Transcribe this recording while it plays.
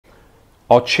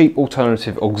Are cheap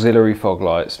alternative auxiliary fog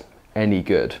lights any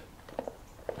good?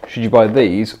 Should you buy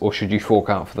these, or should you fork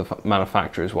out for the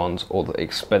manufacturer's ones or the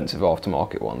expensive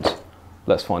aftermarket ones?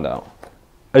 Let's find out.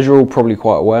 As you're all probably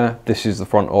quite aware, this is the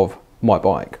front of my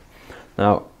bike.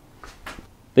 Now,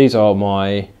 these are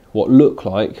what look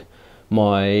like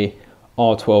my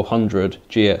R1200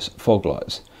 GS fog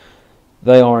lights.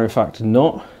 They are in fact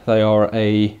not. They are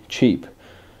a cheap,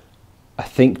 I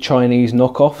think, Chinese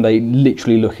knockoff. They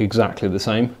literally look exactly the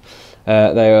same.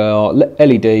 They are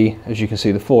LED, as you can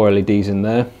see, the 4 LEDs in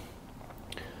there.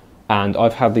 And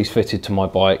I've had these fitted to my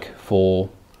bike for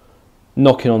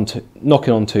knocking on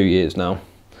 2 years now.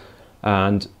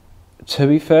 And to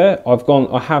be fair,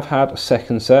 I have had a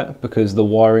second set because the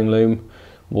wiring loom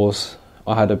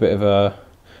I had a bit of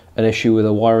an issue with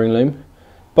a wiring loom.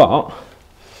 But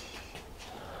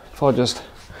if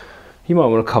you might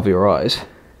want to cover your eyes.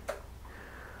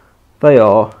 They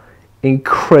are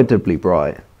incredibly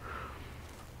bright.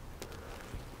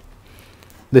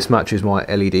 This matches my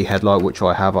LED headlight, which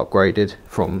I have upgraded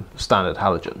from standard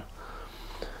halogen.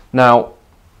 Now,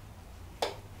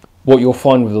 what you'll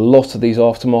find with a lot of these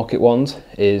aftermarket ones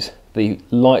is the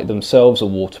light themselves are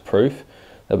waterproof.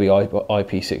 They'll be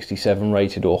IP67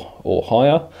 rated or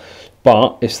higher,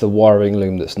 but it's the wiring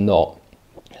loom that's not.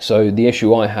 So the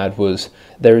issue I had was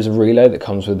there is a relay that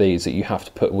comes with these that you have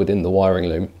to put within the wiring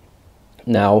loom.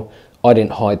 Now, I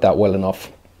didn't hide that well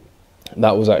enough.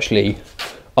 That was actually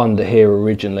under here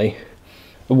originally.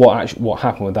 What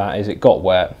happened with that is it got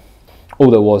wet.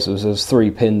 All there was there's 3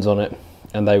 pins on it,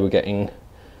 and they were getting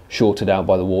shorted out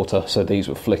by the water, so these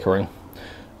were flickering,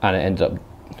 and it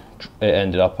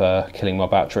ended up killing my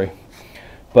battery.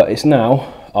 But it's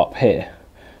now up here,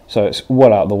 so it's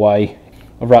well out of the way.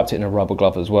 I've wrapped it in a rubber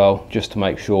glove as well, just to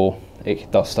make sure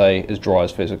it does stay as dry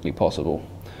as physically possible.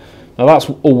 Now that's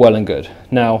all well and good.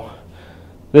 Now,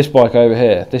 this bike over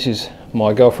here, this is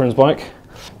my girlfriend's bike.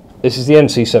 This is the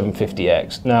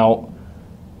NC750X. Now,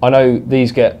 I know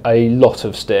these get a lot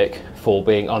of stick for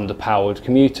being underpowered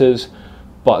commuters,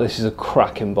 but this is a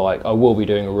cracking bike. I will be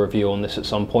doing a review on this at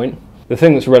some point. The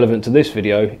thing that's relevant to this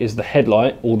video is the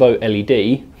headlight. Although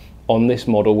LED on this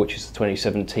model, which is the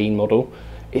 2017 model,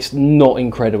 it's not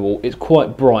incredible. It's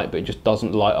quite bright, but it just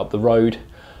doesn't light up the road,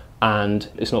 and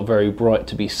it's not very bright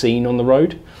to be seen on the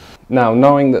road. Now,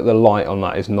 knowing that the light on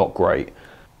that is not great,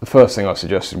 the first thing I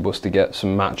suggested was to get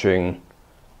some matching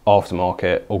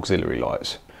aftermarket auxiliary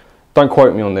lights. Don't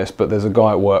quote me on this, but there's a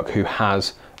guy at work who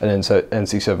has an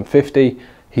NC750.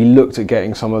 He looked at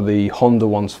getting some of the Honda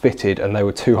ones fitted, and they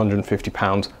were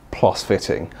 £250 plus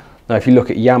fitting. Now, if you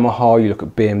look at Yamaha, you look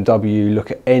at BMW, you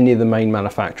look at any of the main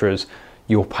manufacturers,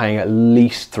 you're paying at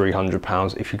least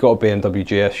 £300. If you've got a BMW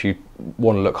GS, you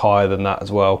want to look higher than that as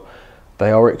well.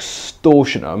 They are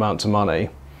extortionate amounts of money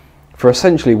for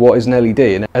essentially what is an LED.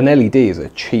 And an LED is a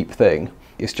cheap thing.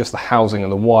 It's just the housing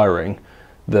and the wiring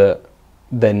that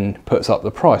then puts up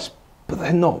the price, but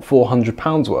they're not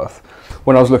 £400 worth.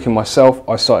 When I was looking myself,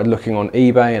 I started looking on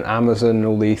eBay and Amazon and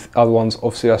all these other ones.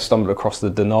 Obviously, I stumbled across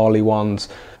the Denali ones.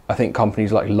 I think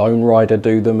companies like Lone Rider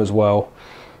do them as well.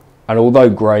 And although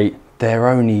great, they're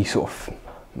only sort of,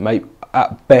 maybe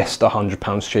at best,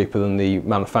 £100 cheaper than the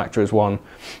manufacturer's one,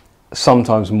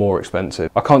 sometimes more expensive.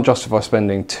 I can't justify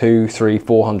spending £200, £300,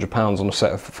 £400 on a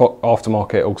set of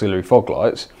aftermarket auxiliary fog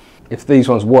lights if these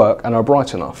ones work and are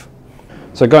bright enough.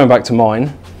 So going back to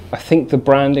mine, I think the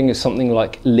branding is something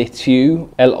like Litou,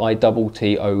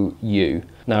 L-I-T-T-O-U.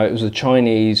 Now, it was a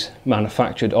Chinese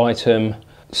manufactured item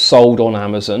sold on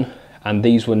Amazon, and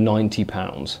these were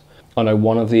 £90. I know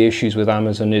one of the issues with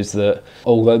Amazon is that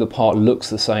although the part looks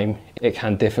the same, it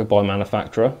can differ by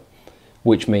manufacturer,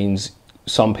 which means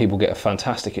some people get a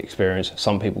fantastic experience,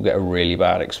 some people get a really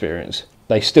bad experience.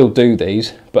 They still do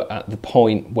these, but at the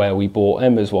point where we bought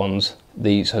Emma's ones,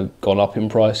 these have gone up in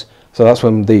price. So that's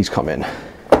when these come in.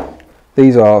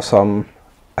 These are some,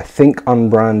 I think,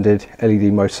 unbranded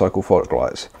LED motorcycle fog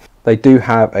lights. They do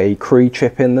have a Cree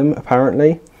chip in them,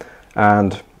 apparently,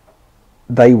 and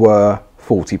they were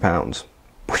 £40,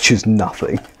 which is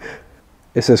nothing.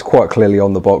 It says quite clearly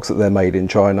on the box that they're made in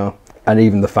China, and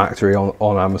even the factory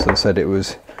on Amazon said it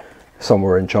was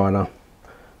somewhere in China.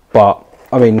 But,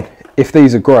 I mean, if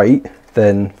these are great,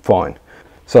 then fine.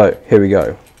 So, here we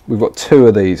go. We've got 2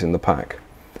 of these in the pack.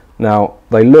 Now,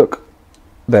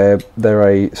 they're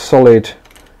a solid,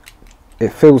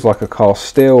 it feels like a cast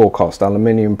steel or cast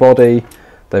aluminium body.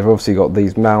 They've obviously got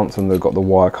these mounts and they've got the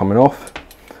wire coming off.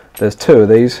 There's 2 of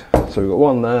these, so we've got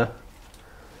one there,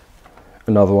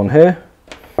 another one here.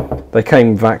 They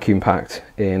came vacuum packed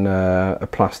in a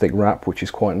plastic wrap, which is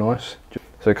quite nice.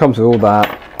 So it comes with all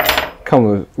that,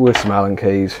 comes with some Allen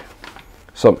keys,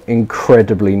 some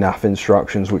incredibly naff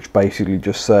instructions which basically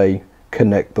just say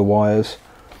connect the wires.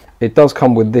 It does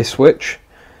come with this switch.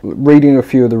 Reading a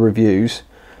few of the reviews,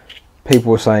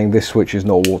 people were saying this switch is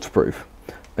not waterproof,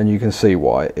 and you can see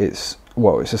why. It's,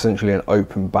 well, it's essentially an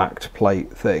open backed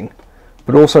plate thing,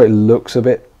 but also it looks a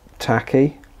bit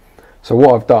tacky. So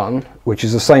what I've done, which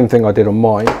is the same thing I did on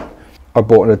mine, I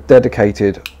bought a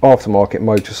dedicated aftermarket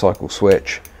motorcycle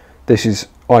switch. This is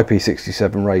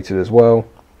IP67 rated as well.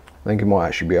 I think it might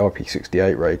actually be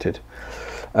IP68 rated,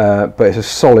 but it's a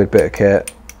solid bit of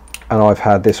kit. And I've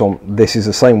had this on, this is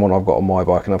the same one I've got on my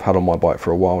bike, and I've had on my bike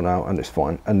for a while now, and it's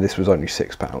fine. And this was only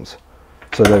 £6.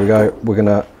 So there we go. We're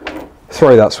gonna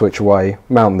throw that switch away,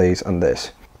 mount these and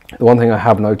this. The one thing I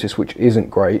have noticed which isn't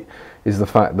great is the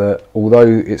fact that although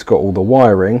it's got all the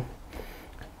wiring,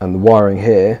 and the wiring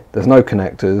here, there's no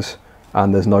connectors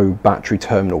and there's no battery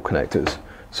terminal connectors.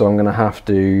 So I'm gonna have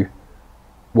to,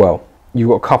 well, you've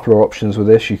got a couple of options with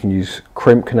this. You can use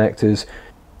crimp connectors.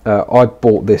 I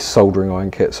bought this soldering iron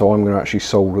kit, so I'm going to actually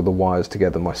solder the wires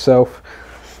together myself,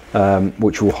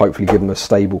 which will hopefully give them a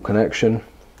stable connection.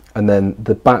 And then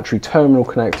the battery terminal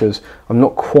connectors, I'm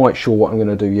not quite sure what I'm going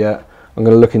to do yet. I'm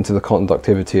going to look into the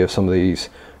conductivity of some of these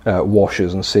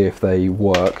washers and see if they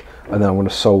work, and then I'm going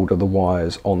to solder the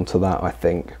wires onto that, I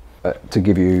think, to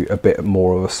give you a bit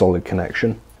more of a solid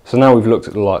connection. So now we've looked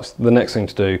at the lights, the next thing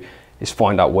to do is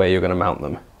find out where you're going to mount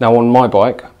them. Now on my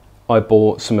bike, I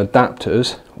bought some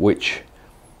adapters, which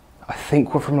I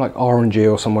think were from like R&G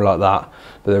or somewhere like that,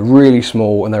 but they're really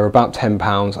small and they're about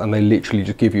 £10, and they literally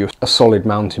just give you a solid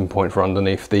mounting point for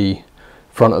underneath the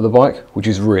front of the bike, which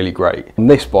is really great. On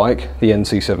this bike, the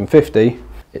NC750,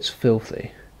 it's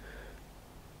filthy.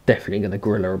 Definitely going to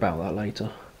grill her about that later.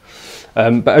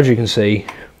 But as you can see,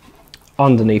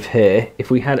 underneath here, if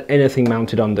we had anything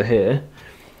mounted under here,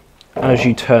 as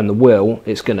you turn the wheel,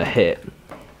 it's going to hit.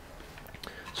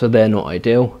 So they're not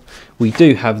ideal. We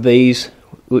do have these,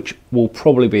 which will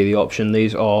probably be the option.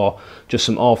 These are just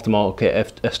some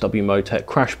aftermarket SW Motec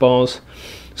crash bars.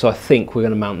 So I think we're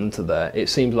going to mount them to there. It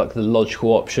seems like the logical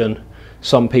option.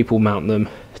 Some people mount them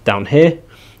down here,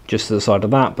 just to the side of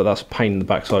that, but that's a pain in the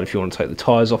backside if you want to take the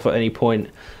tyres off at any point.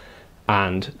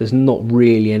 And there's not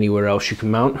really anywhere else you can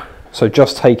mount. So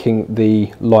just taking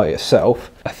the light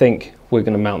itself, I think we're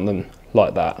going to mount them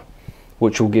like that,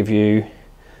 which will give you,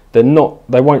 they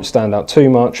won't stand out too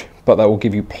much, but they will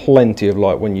give you plenty of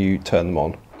light when you turn them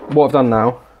on. What I've done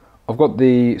now, I've got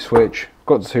the switch,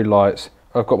 got the two lights,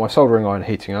 I've got my soldering iron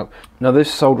heating up. Now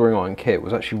this soldering iron kit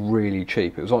was actually really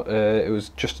cheap. It was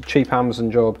just a cheap Amazon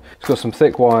job. It's got some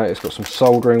thick wire, it's got some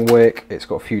soldering wick, it's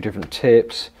got a few different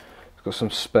tips, it's got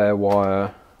some spare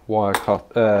wire,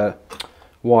 wire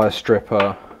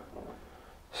stripper,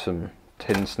 some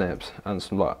tin snips, and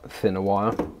some like thinner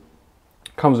wire.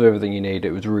 Comes with everything you need.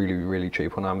 It was really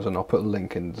cheap on Amazon. I'll put a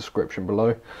link in the description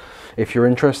below if you're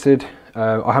interested.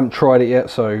 I haven't tried it yet,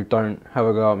 so don't have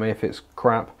a go at me if it's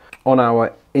crap. On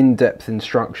our in-depth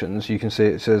instructions, you can see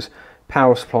it says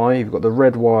power supply. You've got the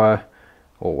red wire,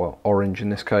 or well, orange in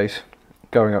this case,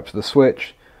 going up to the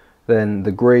switch, then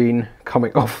the green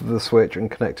coming off of the switch and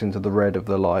connecting to the red of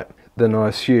the light. Then I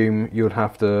assume you would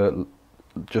have to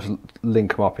just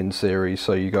link them up in series,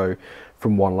 so you go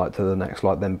from one light to the next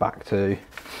light, then back to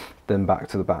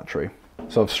the battery.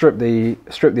 So I've stripped the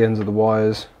ends of the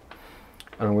wires,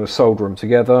 and I'm going to solder them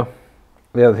together.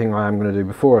 The other thing I am going to do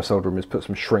before I solder them is put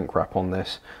some shrink wrap on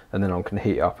this, and then I can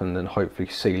heat it up and then hopefully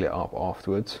seal it up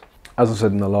afterwards. As I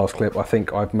said in the last clip, I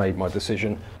think I've made my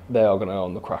decision. They are going to go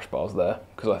on the crash bars there,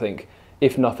 because I think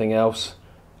if nothing else,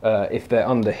 if they're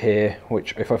under here,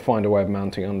 which if I find a way of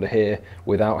mounting under here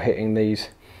without hitting these,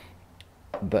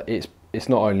 that it's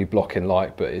not only blocking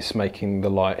light, but it's making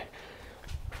all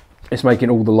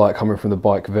the light coming from the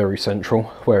bike very central.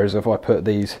 Whereas if I put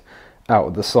these out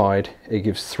of the side, it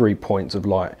gives 3 points of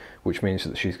light, which means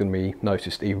that she's going to be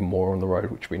noticed even more on the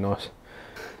road, which would be nice.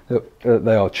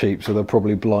 They are cheap, so they'll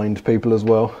probably blind people as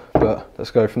well, but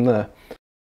let's go from there.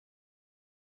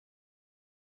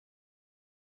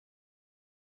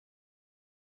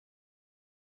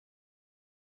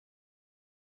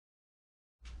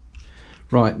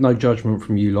 Right, no judgment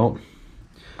from you lot,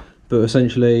 but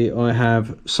essentially I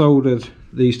have soldered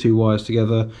these two wires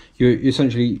together. You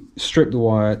essentially strip the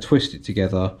wire, twist it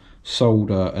together,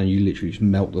 solder, and you literally just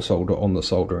melt the solder on the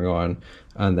soldering iron,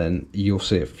 and then you'll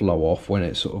see it flow off when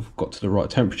it's sort of got to the right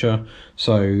temperature.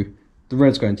 So the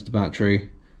red's going to the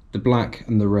battery, the black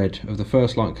and the red of the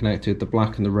first light connected, the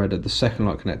black and the red of the second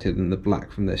light connected, and the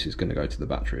black from this is going to go to the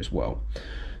battery as well.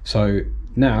 So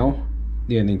now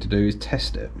the only thing to do is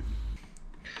test it.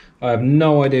 I have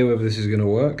no idea whether this is going to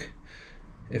work.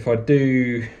 If I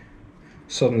do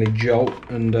suddenly jolt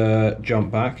and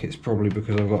jump back, it's probably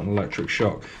because I've got an electric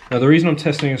shock. Now the reason I'm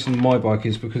testing this on my bike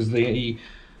is because the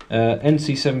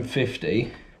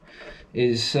NC750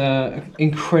 is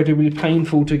incredibly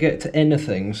painful to get to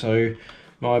anything, so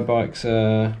my bike's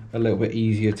a little bit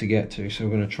easier to get to, so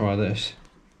we're going to try this.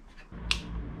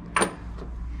 I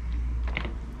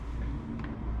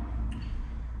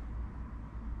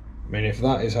mean, if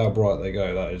that is how bright they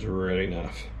go, that is really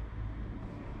naff.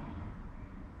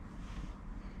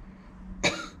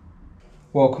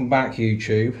 Welcome back,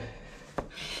 YouTube.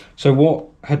 So what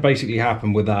had basically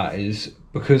happened with that is,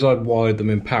 because I'd wired them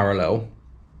in parallel,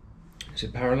 is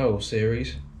it parallel or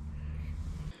series?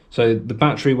 So the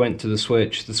battery went to the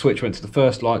switch went to the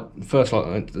first light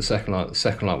went to the second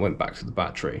light went back to the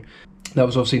battery. That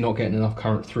was obviously not getting enough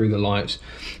current through the lights.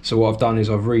 So what I've done is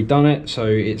I've redone it, so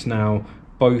it's now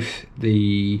both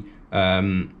the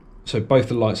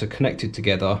lights are connected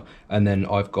together, and then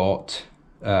I've got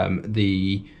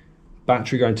the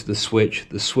battery going to the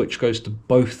switch goes to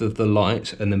both of the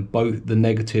lights, and then the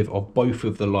negative of both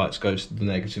of the lights goes to the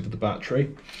negative of the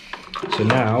battery. So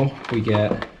now we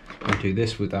get, I'll do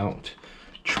this without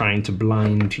trying to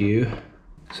blind you.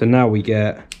 So now we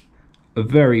get a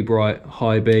very bright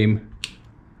high beam,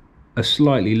 a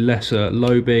slightly lesser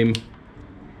low beam,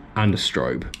 and a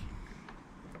strobe.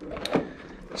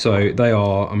 So they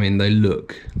are, I mean, they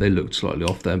looked slightly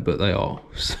off there, but they are,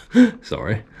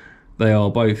 sorry, they are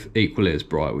both equally as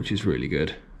bright, which is really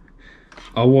good.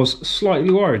 I was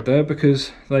slightly worried there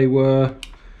because I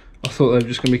thought they were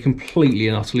just going to be completely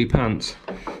and utterly pants.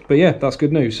 But yeah, that's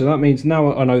good news. So that means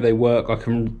now I know they work, I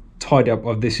can tidy up,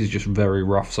 this is just very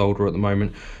rough solder at the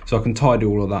moment, so I can tidy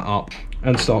all of that up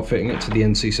and start fitting it to the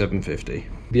NC750.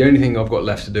 The only thing I've got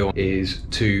left to do is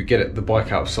to get the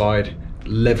bike outside,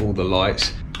 level the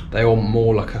lights. They want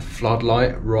more like a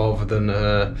floodlight rather than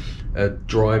a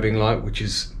driving light, which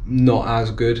is not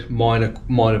as good. Mine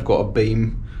have got a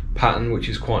beam pattern, which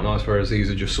is quite nice, whereas these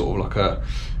are just sort of like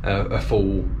a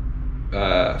full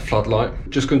floodlight.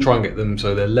 Just gonna try and get them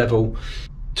so they're level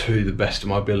to the best of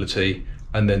my ability,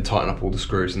 and then tighten up all the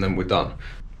screws, and then we're done.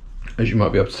 As you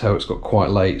might be able to tell, it's got quite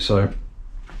late, so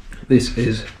this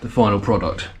is the final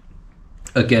product.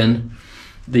 Again,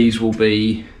 these will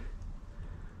be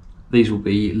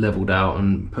leveled out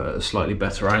and put at a slightly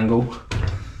better angle,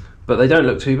 but they don't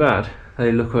look too bad.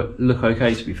 They look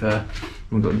okay, to be fair.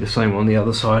 We've got the same on the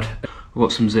other side. I've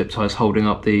got some zip ties holding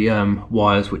up the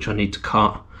wires, which I need to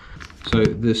cut. So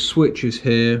the switch is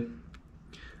here.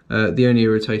 The only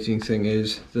irritating thing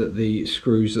is that the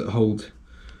screws that hold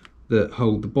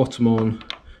the bottom on,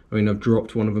 I mean, I've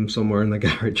dropped one of them somewhere in the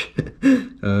garage,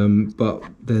 but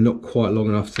they're not quite long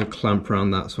enough to clamp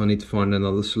around that, so I need to find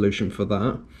another solution for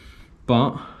that.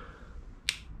 But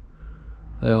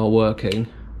they are working.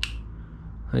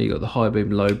 There you got the high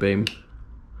beam, low beam,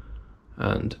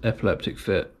 and epileptic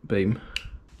fit beam.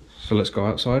 So let's go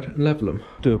outside and level them.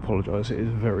 I do apologise, it is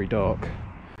very dark,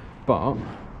 but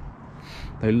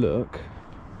they look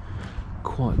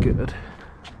quite good.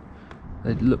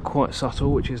 They look quite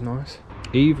subtle, which is nice.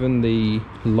 Even the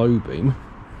low beam,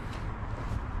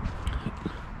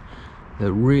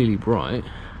 they're really bright,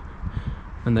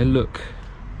 and they look,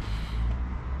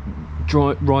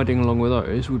 riding along with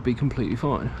those would be completely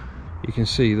fine. You can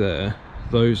see there,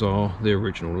 those are the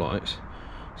original lights,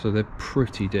 so they're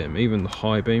pretty dim. Even the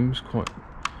high beam's quite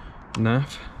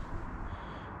naff.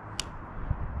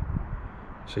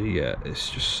 So yeah, it's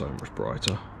just so much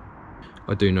brighter.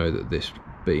 I do know that this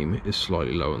beam is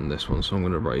slightly lower than this one, so I'm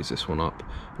going to raise this one up,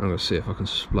 and I'm going to see if I can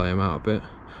splay them out a bit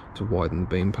to widen the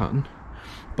beam pattern.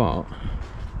 But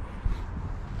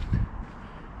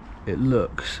it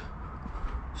looks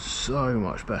so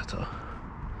much better.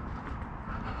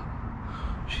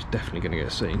 She's definitely going to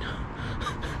get seen.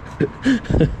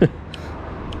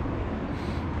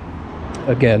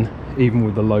 Again, even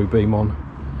with the low beam on,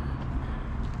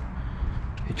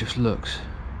 it just looks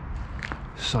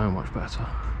so much better.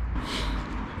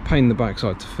 Pain in the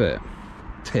backside to fit,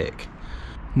 tick.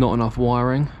 Not enough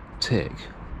wiring, tick.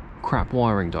 Crap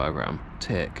wiring diagram,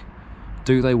 tick.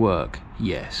 Do they work?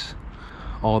 Yes.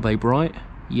 Are they bright?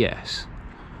 Yes.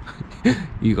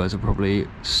 You guys are probably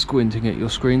squinting at your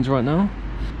screens right now.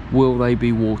 Will they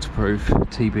be waterproof?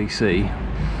 TBC.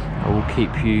 I will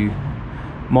keep you.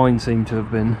 Mine seem to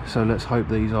have been, so let's hope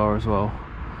these are as well.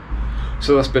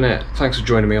 So that's been it. Thanks for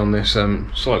joining me on this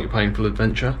slightly painful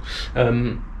adventure.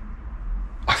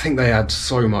 I think they add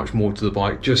so much more to the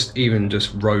bike, even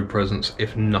just road presence,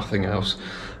 if nothing else.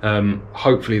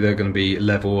 Hopefully they're going to be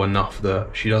level enough that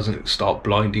she doesn't start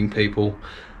blinding people,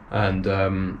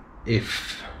 and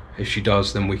if she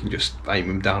does, then we can just aim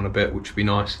them down a bit, which would be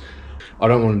nice. I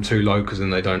don't want them too low because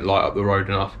then they don't light up the road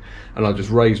enough, and I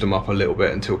just raised them up a little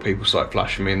bit until people start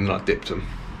flashing me, and then I dipped them.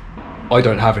 I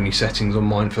don't have any settings on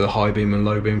mine for the high beam and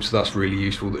low beam, so that's really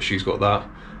useful that she's got that.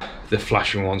 The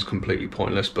flashing one's completely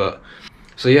pointless, but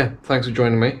so yeah, thanks for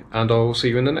joining me, and I'll see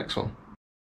you in the next one.